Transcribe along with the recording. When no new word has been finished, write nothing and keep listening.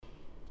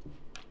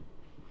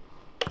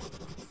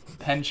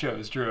pen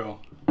shows, Drew.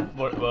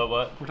 What?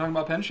 We're talking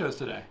about pen shows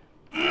today.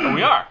 Oh,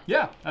 we are?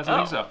 Yeah, I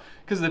think so.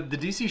 Because the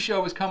DC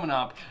show is coming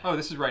up. Oh,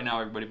 this is right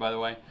now, everybody, by the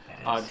way.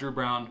 Drew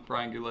Brown,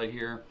 Brian Goulet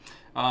here.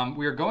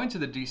 We are going to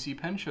the DC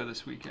Pen Show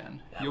this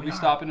weekend. You'll be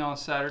stopping on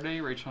Saturday.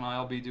 Rachel and I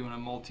will be doing a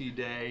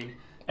multi-day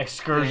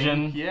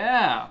excursion. thing.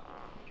 Yeah.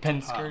 Pen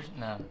excursion?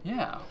 No.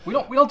 Yeah. We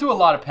don't do a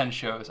lot of pen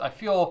shows. I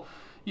feel,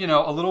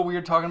 a little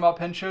weird talking about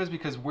pen shows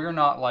because we're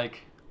not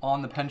like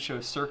on the pen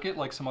show circuit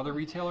like some other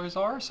retailers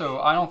are. So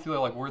I don't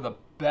feel like we're the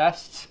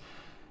best,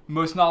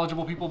 most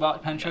knowledgeable people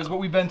about pen shows, but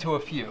we've been to a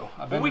few.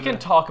 But we can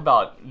talk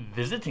about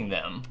visiting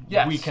them.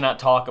 Yes. We cannot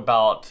talk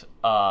about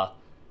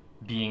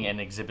being an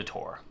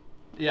exhibitor.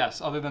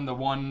 Yes, other than the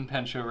one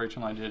pen show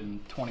Rachel and I did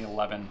in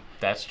 2011.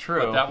 That's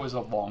true. But that was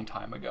a long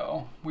time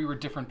ago. We were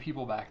different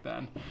people back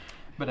then.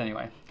 But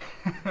anyway.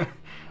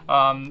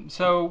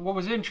 So what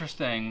was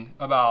interesting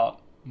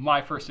about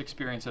my first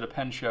experience at a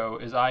pen show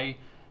is I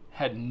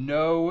had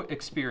no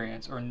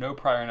experience or no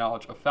prior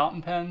knowledge of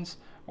fountain pens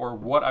or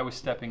what I was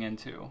stepping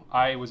into.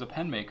 I was a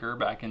pen maker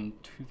back in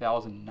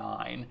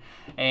 2009,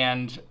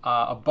 and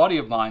a buddy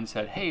of mine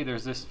said, hey,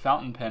 there's this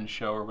fountain pen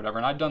show or whatever,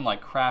 and I'd done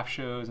like craft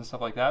shows and stuff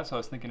like that, so I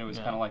was thinking it was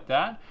kind of like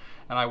that,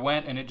 and I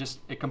went, and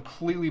it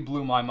completely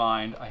blew my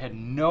mind. I had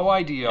no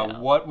idea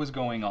what was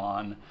going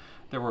on.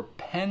 There were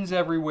pens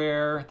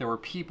everywhere. There were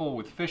people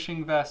with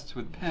fishing vests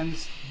with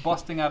pens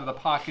busting out of the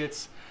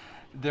pockets.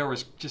 There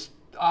was just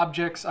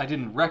objects I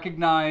didn't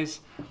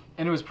recognize,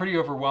 and it was pretty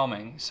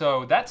overwhelming.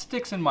 So that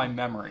sticks in my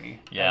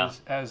memory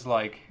as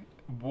like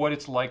what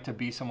it's like to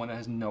be someone that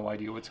has no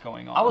idea what's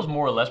going on. I was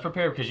more or less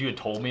prepared because you had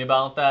told me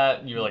about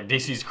that. You were like,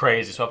 DC's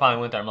crazy. So I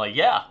finally went there. I'm like,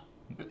 yeah,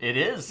 it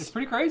is. It's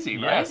pretty crazy,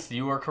 right? Yes,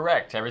 you were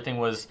correct. Everything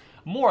was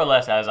more or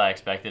less as I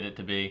expected it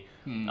to be.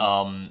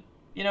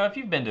 If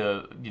you've been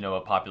to,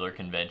 a popular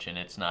convention,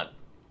 it's not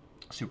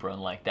super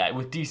unlike that.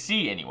 With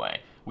DC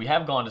anyway. We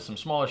have gone to some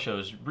smaller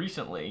shows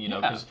recently,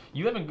 because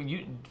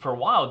for a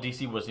while,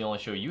 DC was the only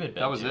show you had been to.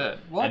 That was it.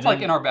 Well, it's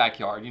like in our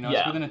backyard,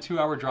 it's within a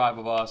 2-hour drive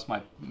of us.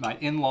 My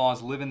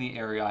in-laws live in the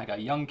area. I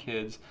got young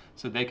kids,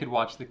 so they could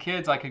watch the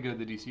kids. I could go to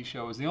the DC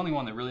show. It was the only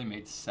one that really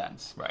made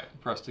sense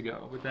for us to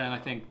go. But then I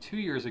think 2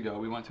 years ago,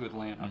 we went to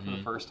Atlanta for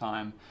the first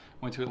time.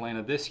 Went to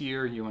Atlanta this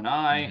year, you and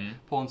I,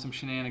 pulling some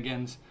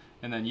shenanigans.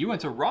 And then you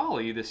went to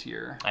Raleigh this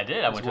year. I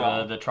did. I went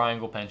to the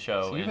Triangle Pen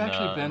Show so you've in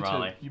actually been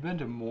Raleigh. You've been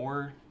to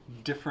more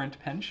different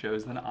pen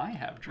shows than I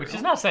have, Drew. Which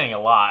is not saying a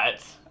lot.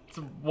 It's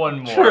one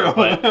more. True.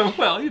 But,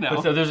 well,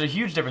 But so there's a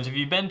huge difference. If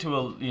you've been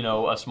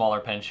to a smaller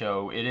pen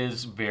show, it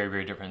is very,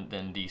 very different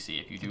than DC.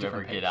 If you do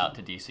ever get out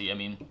to DC, I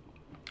mean,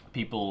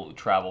 people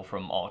travel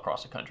from all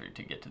across the country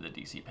to get to the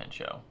DC Pen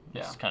Show.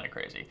 It's kind of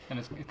crazy. And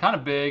it's kind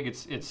of big.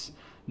 It's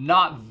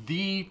not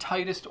the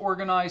tightest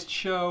organized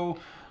show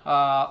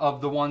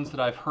of the ones that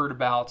I've heard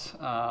about,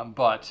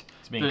 but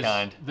it's being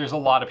kind. There's a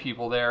lot of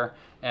people there,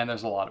 and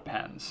there's a lot of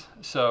pens.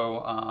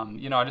 So,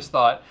 I just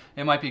thought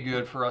it might be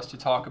good for us to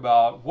talk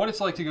about what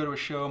it's like to go to a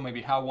show,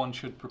 maybe how one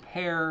should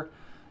prepare.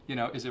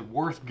 Is it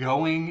worth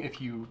going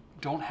if you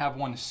don't have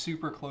one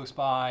super close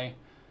by?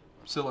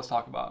 So let's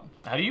talk about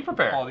how do you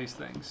prepare all these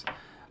things.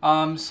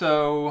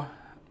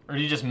 Or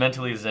do you just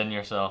mentally zen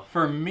yourself?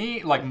 For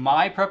me, like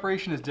my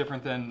preparation is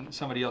different than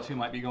somebody else who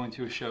might be going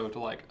to a show to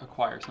like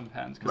acquire some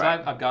pens. Because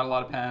I've got a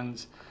lot of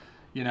pens.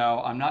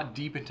 I'm not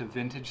deep into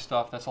vintage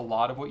stuff. That's a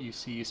lot of what you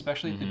see,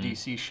 especially at the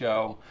DC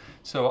show.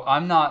 So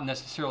I'm not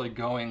necessarily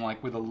going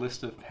like with a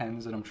list of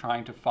pens that I'm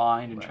trying to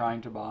find and trying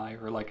to buy,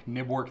 or like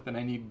nib work that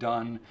I need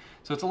done.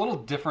 So it's a little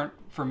different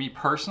for me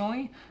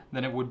personally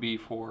than it would be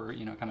for,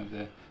 kind of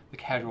the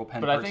casual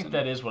pen person. I think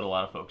that is what a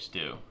lot of folks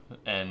do.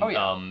 And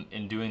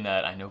in doing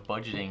that, I know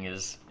budgeting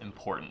is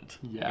important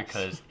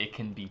because it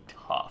can be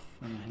tough,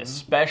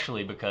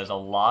 especially because a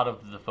lot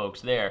of the folks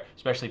there,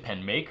 especially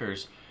pen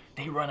makers,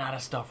 they run out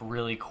of stuff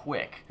really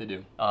quick. They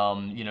do.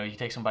 You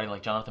take somebody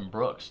like Jonathan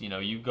Brooks,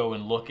 you go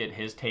and look at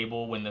his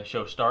table when the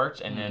show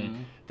starts, and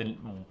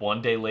then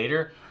one day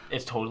later,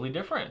 it's totally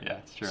different. Yeah,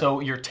 it's true. So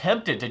you're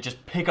tempted to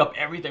just pick up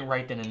everything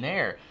right then and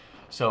there.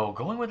 So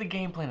going with a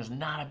game plan is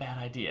not a bad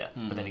idea.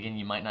 But then again,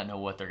 you might not know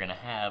what they're going to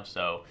have,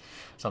 so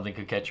something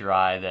could catch your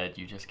eye that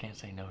you just can't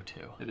say no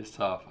to. It is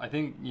tough. I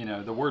think,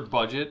 the word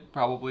budget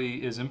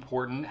probably is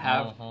important.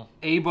 Have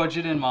a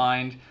budget in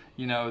mind.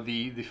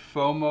 The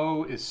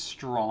FOMO is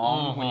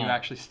strong when you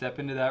actually step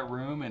into that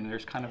room, and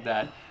there's kind of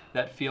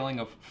that feeling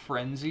of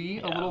frenzy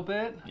a little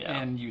bit,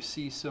 and you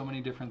see so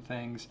many different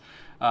things.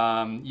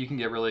 You can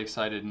get really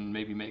excited and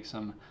maybe make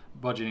some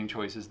budgeting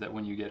choices that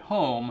when you get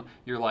home,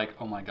 you're like,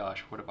 oh my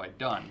gosh, what have I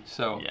done?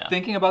 So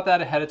thinking about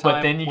that ahead of time,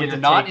 but then when you're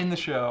not in the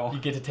show. You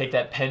get to take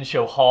that pen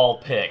show haul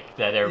pick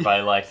that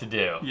everybody likes to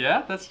do.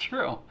 Yeah, that's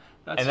true.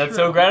 That's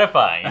so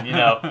gratifying. You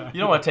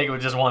don't want to take it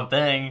with just one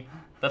thing.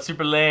 That's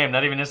super lame,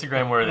 not even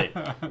Instagram worthy.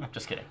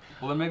 Just kidding.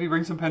 Well, then maybe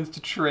bring some pens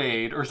to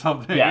trade or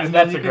something. Yeah,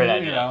 that's a great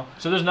idea.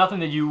 So there's nothing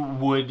that you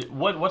would,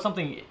 what's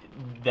something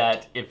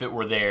that if it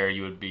were there,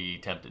 you would be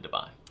tempted to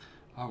buy?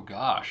 Oh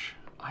gosh,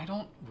 I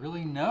don't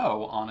really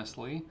know,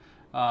 honestly.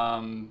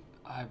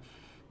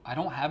 I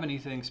don't have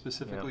anything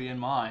specifically in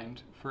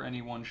mind for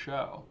any one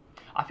show.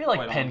 I feel like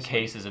quite pen honestly.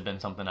 cases have been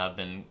something I've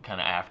been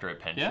kind of after at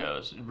pen Yeah?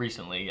 shows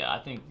recently. Yeah, I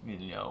think,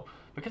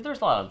 because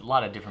there's a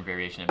lot of different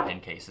variation in pen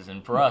cases,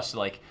 and for us,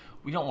 like,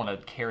 we don't want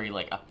to carry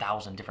like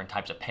 1,000 different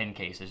types of pen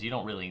cases. You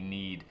don't really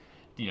need,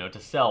 to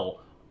sell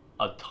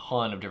a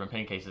ton of different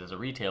pen cases as a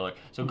retailer.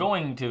 So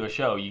going to a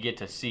show, you get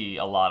to see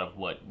a lot of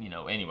what,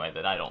 anyway,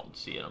 that I don't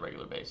see on a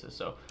regular basis.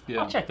 So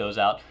Yeah. I'll check those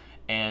out.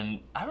 And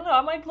I don't know,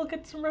 I might look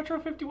at some Retro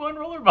 51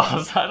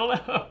 rollerballs. I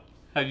don't know.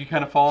 Have you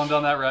kind of fallen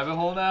down that rabbit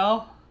hole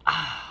now?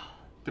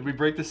 Did we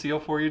break the seal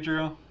for you,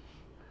 Drew?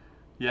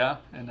 Yeah,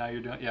 and now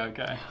you're doing. Yeah,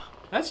 okay.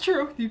 That's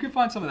true. You can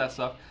find some of that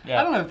stuff.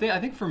 Yeah. I don't know. I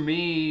think for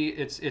me,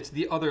 it's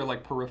the other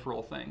like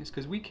peripheral things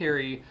because we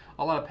carry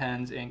a lot of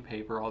pens, ink,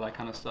 paper, all that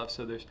kind of stuff.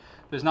 So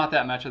there's not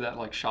that much of that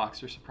like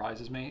shocks or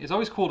surprises me. It's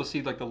always cool to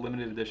see like the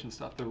limited edition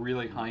stuff, the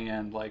really high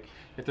end, like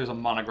if there's a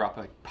monograph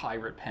like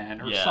pirate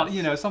pen or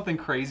Yes. something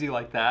crazy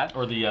like that.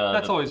 Or the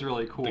that's the, always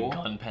really cool. the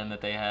gun pen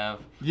that they have.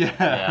 Yeah.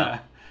 Yeah.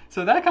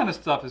 So that kind of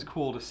stuff is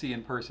cool to see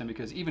in person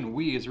because even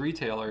we as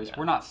retailers,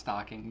 we're not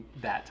stocking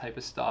that type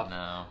of stuff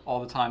No. all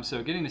the time.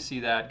 So getting to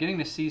see that, getting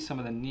to see some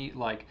of the neat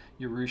like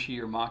Urushi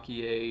or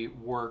Makie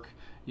work,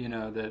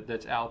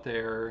 that's out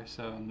there.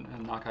 So and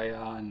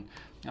Nakaya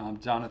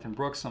and Jonathan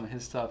Brooks, some of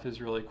his stuff is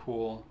really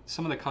cool.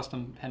 Some of the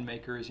custom pen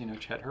makers,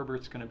 Chet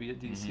Herbert's going to be at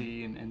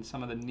DC and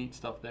some of the neat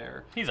stuff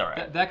there. He's all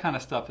right. That kind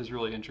of stuff is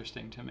really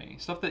interesting to me.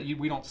 Stuff that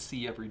we don't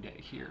see every day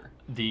here.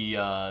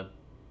 The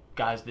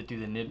guys that do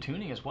the nib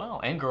tuning as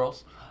well, and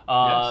girls.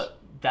 Yes.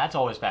 That's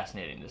always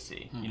fascinating to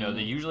see.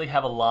 They usually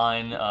have a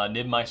line,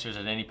 Nibmeisters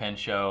at any pen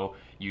show,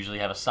 usually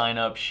have a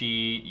sign-up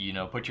sheet,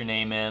 put your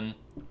name in,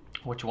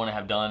 what you want to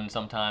have done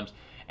sometimes,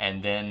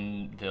 and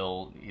then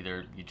they'll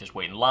either you just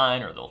wait in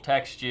line or they'll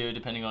text you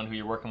depending on who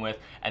you're working with,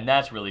 and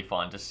that's really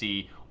fun to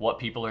see what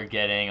people are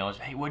getting. I was,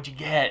 hey, what'd you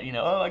get?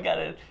 I got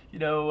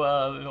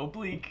a,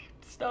 oblique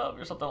stuff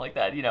or something like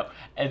that,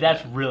 and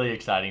that's really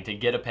exciting to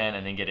get a pen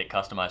and then get it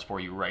customized for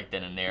you right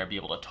then and there, be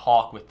able to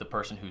talk with the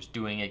person who's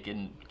doing it,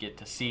 get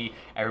to see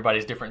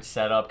everybody's different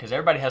setup because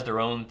everybody has their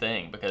own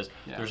thing because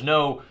there's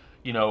no,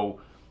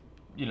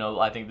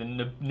 I think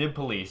the nib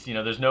police,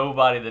 there's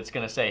nobody that's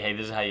going to say, hey,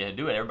 this is how you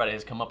do it. Everybody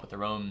has come up with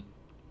their own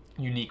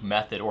unique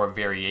method or a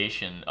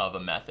variation of a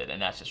method,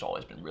 and that's just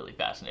always been really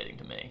fascinating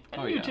to me.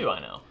 And you too, I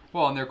know.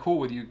 Well, and they're cool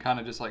with you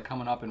kind of just like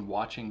coming up and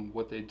watching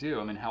what they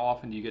do. I mean, how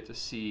often do you get to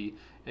see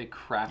a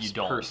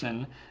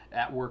craftsperson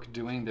at work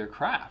doing their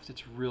craft?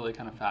 It's really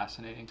kind of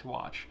fascinating to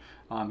watch.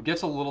 It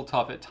gets a little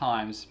tough at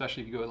times,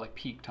 especially if you go at like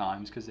peak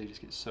times because they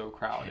just get so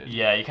crowded.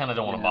 Yeah, you kind of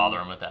don't want to bother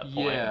them at that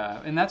point.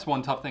 Yeah, and that's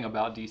one tough thing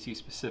about DC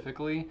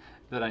specifically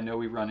that I know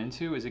we run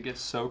into is it gets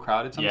so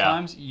crowded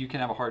sometimes you can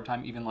have a hard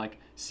time even like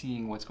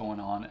seeing what's going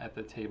on at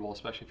the table,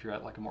 especially if you're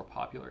at like a more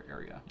popular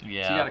area.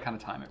 Yeah. So you got to kind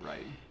of time it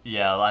right.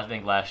 Yeah, I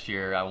think last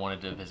year I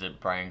wanted to visit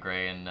Brian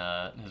Gray and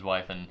his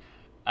wife, and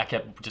I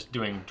kept just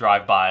doing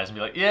drive-bys and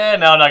be like, yeah,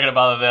 no, I'm not going to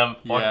bother them.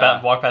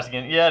 Walk past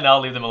again. Yeah, no,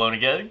 I'll leave them alone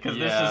again because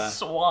this is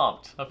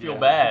swamped. I feel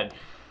bad.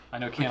 I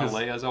know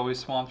Canalea's always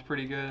swamped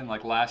pretty good, and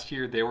like last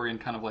year they were in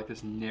kind of like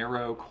this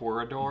narrow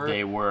corridor.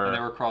 They were. And they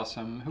were across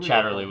some.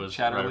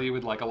 Chatterley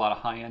with like a lot of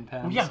high-end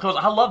pens. Well, yeah, because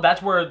I love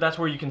that's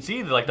where you can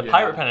see the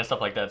pirate pen and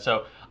stuff like that.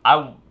 So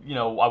I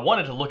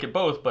wanted to look at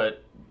both,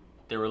 but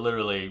they were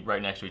literally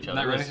right next to each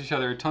other. Right next to each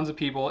other, tons of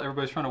people.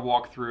 Everybody's trying to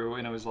walk through,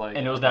 and it was like.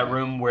 And it was that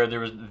room where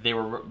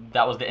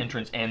that was the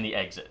entrance and the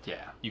exit.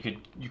 Yeah. You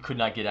could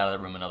not get out of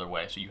that room another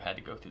way, so you had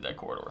to go through that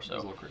corridor. So it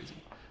was a little crazy.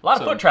 A lot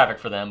of foot traffic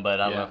for them,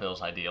 but I don't know if it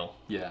was ideal.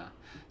 Yeah.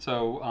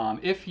 So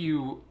if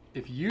you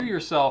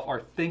yourself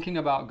are thinking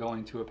about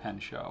going to a pen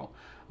show,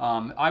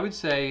 I would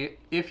say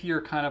if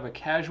you're kind of a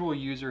casual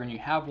user and you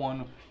have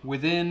one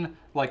within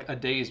like a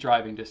day's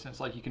driving distance,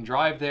 like you can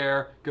drive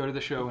there, go to the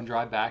show, and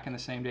drive back in the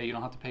same day. You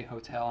don't have to pay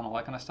hotel and all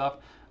that kind of stuff.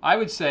 I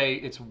would say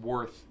it's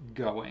worth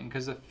going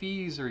because the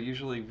fees are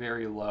usually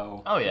very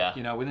low. Oh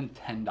yeah. Within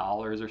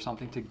 $10 or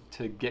something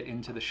to get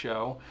into the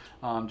show,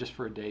 just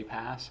for a day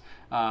pass,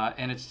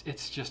 and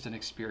it's just an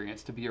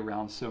experience to be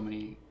around so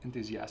many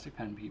enthusiastic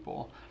pen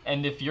people.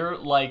 And if you're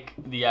like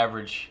the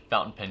average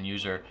fountain pen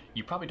user,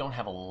 you probably don't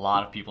have a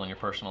lot of people in your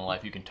personal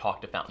life you can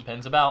talk to fountain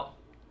pens about.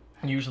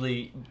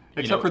 Usually,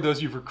 except for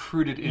those you've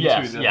recruited into.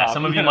 Yes,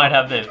 some of you might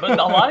have this, but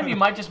a lot of you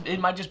might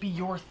just be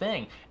your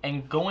thing.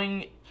 And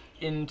going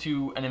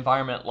into an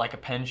environment like a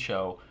pen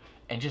show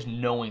and just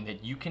knowing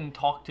that you can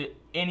talk to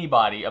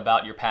anybody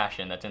about your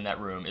passion that's in that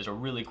room is a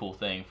really cool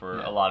thing for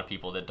a lot of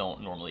people that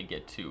don't normally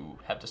get to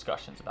have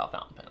discussions about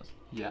fountain pens.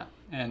 Yeah,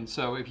 and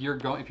so if you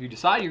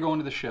decide you're going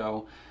to the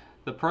show,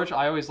 the approach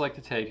I always like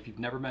to take, if you've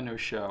never been to a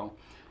show,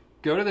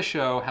 go to the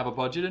show, have a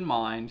budget in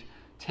mind,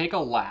 take a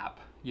lap.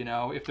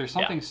 If there's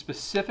something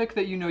specific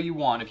that you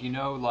want, if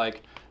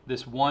like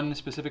this one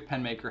specific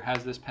pen maker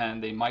has this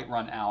pen, they might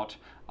run out,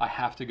 I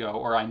have to go,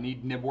 or I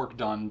need nib work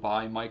done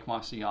by Mike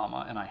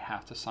Masuyama and I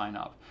have to sign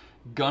up.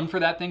 Gun for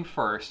that thing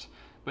first,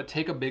 but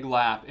take a big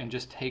lap and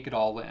just take it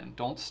all in.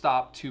 Don't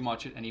stop too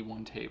much at any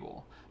one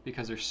table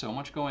because there's so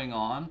much going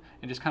on,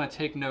 and just kind of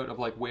take note of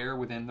like where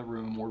within the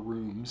room or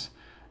rooms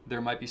there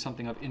might be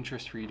something of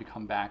interest for you to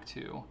come back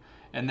to.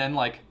 and then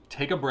like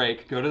take a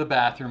break, go to the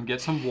bathroom,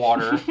 get some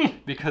water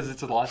because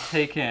it's a lot to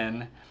take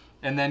in,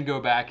 and then go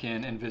back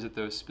in and visit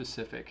those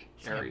specific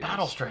areas.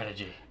 Battle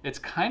strategy. It's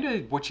kind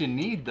of what you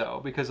need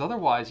though, because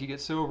otherwise you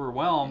get so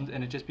overwhelmed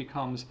and it just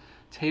becomes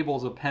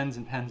tables of pens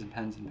and pens and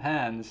pens and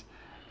pens.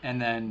 And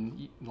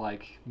then,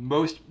 like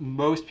most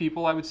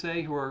people, I would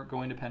say, who are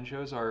going to pen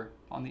shows are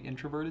on the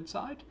introverted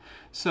side.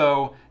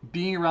 So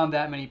being around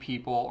that many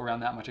people,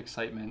 around that much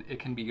excitement, it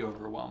can be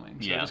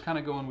overwhelming. So just kind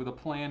of go in with a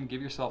plan, give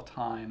yourself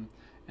time,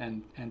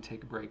 and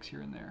take breaks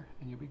here and there,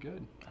 and you'll be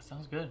good. That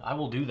sounds good. I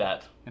will do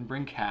that. And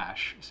bring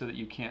cash so that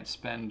you can't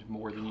spend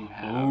more than you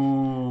have.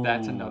 Ooh.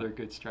 That's another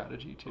good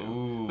strategy too.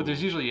 Ooh. But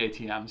there's usually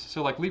ATMs,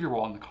 so like leave your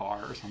wallet in the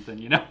car or something,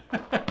 you know.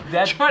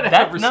 That is good.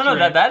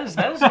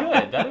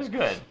 That is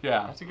good.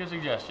 Yeah, that's a good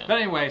suggestion. But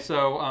anyway,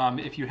 so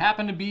if you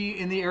happen to be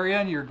in the area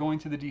and you're going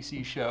to the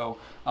DC show,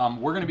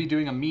 we're going to be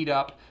doing a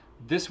meetup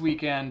this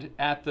weekend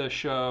at the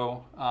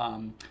show.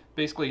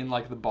 Basically in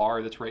like the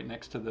bar that's right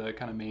next to the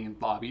kind of main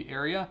lobby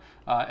area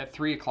at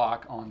 3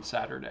 o'clock on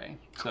Saturday.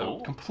 So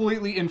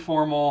completely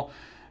informal,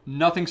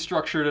 nothing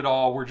structured at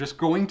all. We're just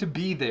going to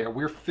be there.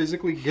 We're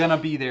physically gonna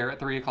be there at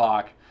 3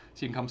 o'clock.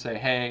 So you can come say,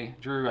 hey,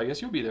 Drew, I guess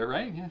you'll be there,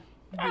 right? Yeah.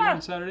 You'll be there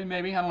on Saturday,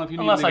 maybe. I don't know if you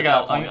need to leave at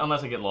that point.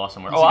 Unless I get lost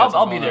somewhere.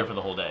 I'll be there for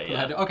the whole day.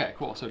 Yeah. Okay,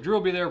 cool. So Drew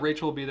will be there,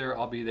 Rachel will be there,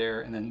 I'll be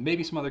there, and then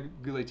maybe some other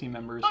Goulet team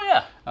members. Oh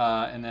yeah.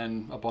 And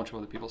then a bunch of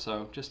other people.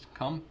 So just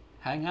come,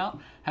 hang out,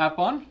 have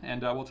fun,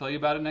 and we'll tell you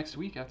about it next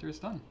week after it's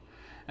done.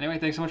 Anyway,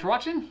 thanks so much for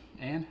watching,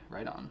 and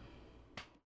right on.